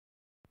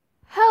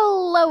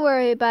Hello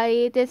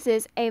everybody, this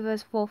is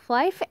Ava's Wolf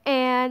Life,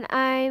 and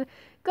I'm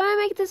gonna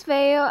make this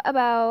video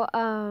about,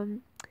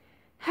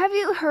 have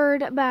you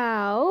heard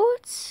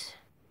about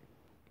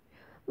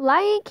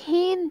Lion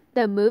King,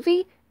 the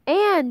movie,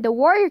 and the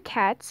Warrior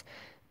Cats?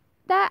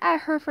 That I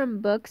heard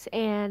from books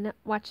and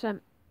watched some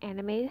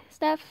anime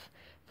stuff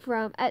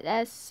from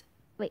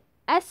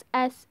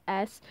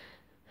SSS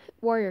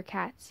Warrior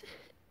Cats.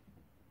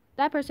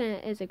 That person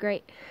is a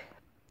great,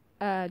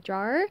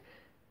 drawer.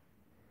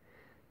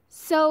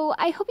 So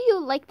I hope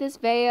you like this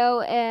video,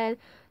 and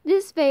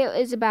this video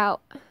is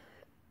about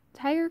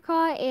Tiger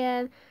Claw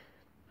and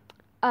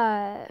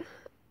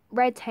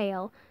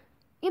Redtail.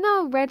 You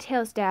know,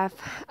 Redtail's death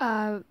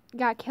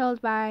got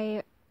killed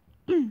by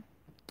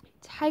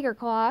Tiger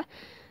Claw.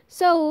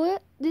 So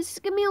this is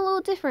gonna be a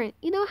little different.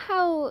 You know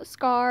how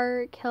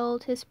Scar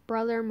killed his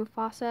brother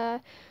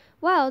Mufasa?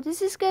 Well,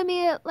 this is gonna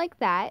be like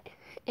that.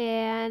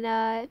 And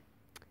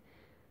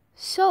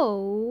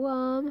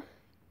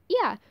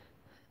yeah.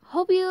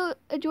 Hope you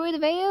enjoy the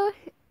video,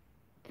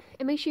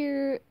 and make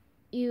sure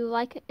you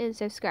like and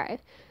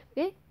subscribe.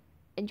 Okay?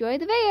 Enjoy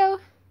the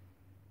video.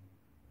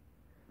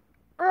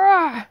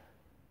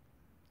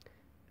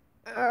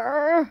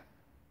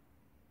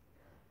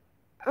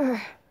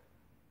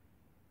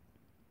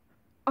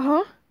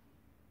 Uh-huh.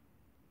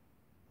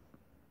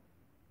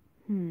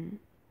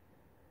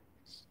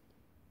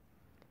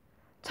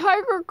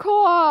 Tiger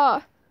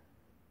Claw!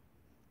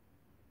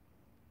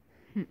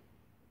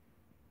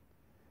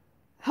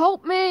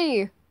 Help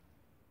me!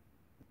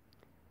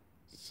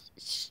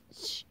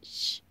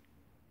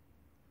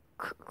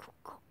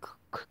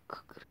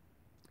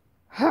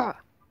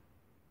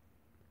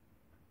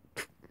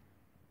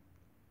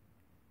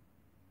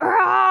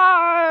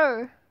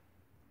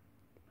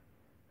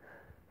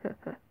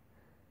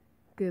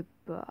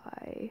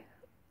 Goodbye,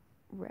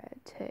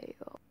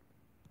 Redtail.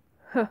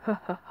 Ha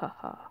ha ha ha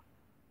ha.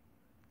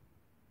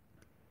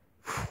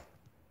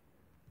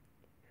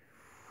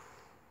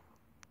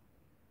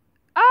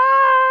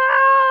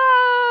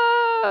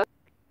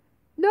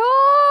 No!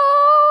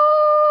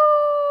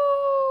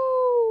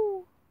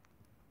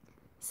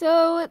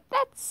 So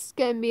that's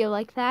gonna be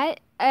like that.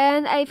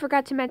 And I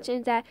forgot to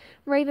mention that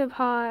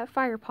Ravenpaw,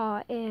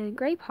 Firepaw, and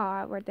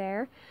Greypaw were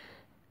there.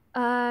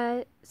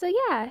 So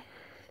yeah.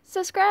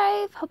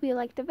 Subscribe, hope you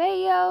liked the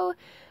video.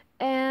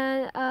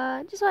 And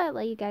just want to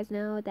let you guys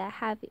know that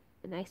have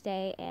a nice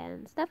day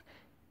and stuff.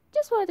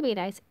 Just wanted to be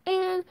nice.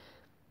 And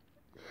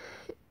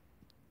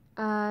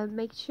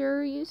make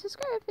sure you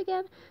subscribe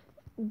again.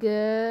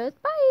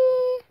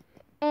 Goodbye.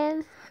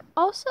 And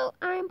also,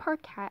 I'm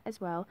part cat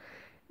as well.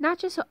 Not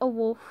just a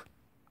wolf,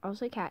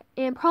 also a cat.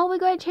 And probably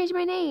going to change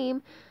my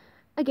name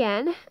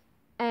again.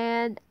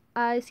 And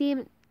see,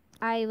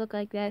 I look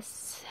like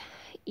this.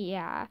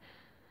 Yeah.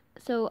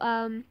 So,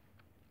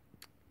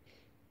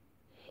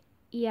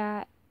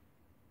 yeah.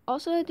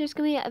 Also, there's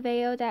going to be a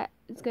video that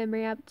is going to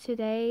bring up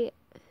today.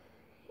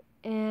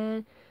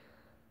 And,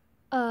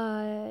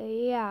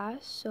 yeah,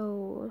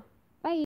 so...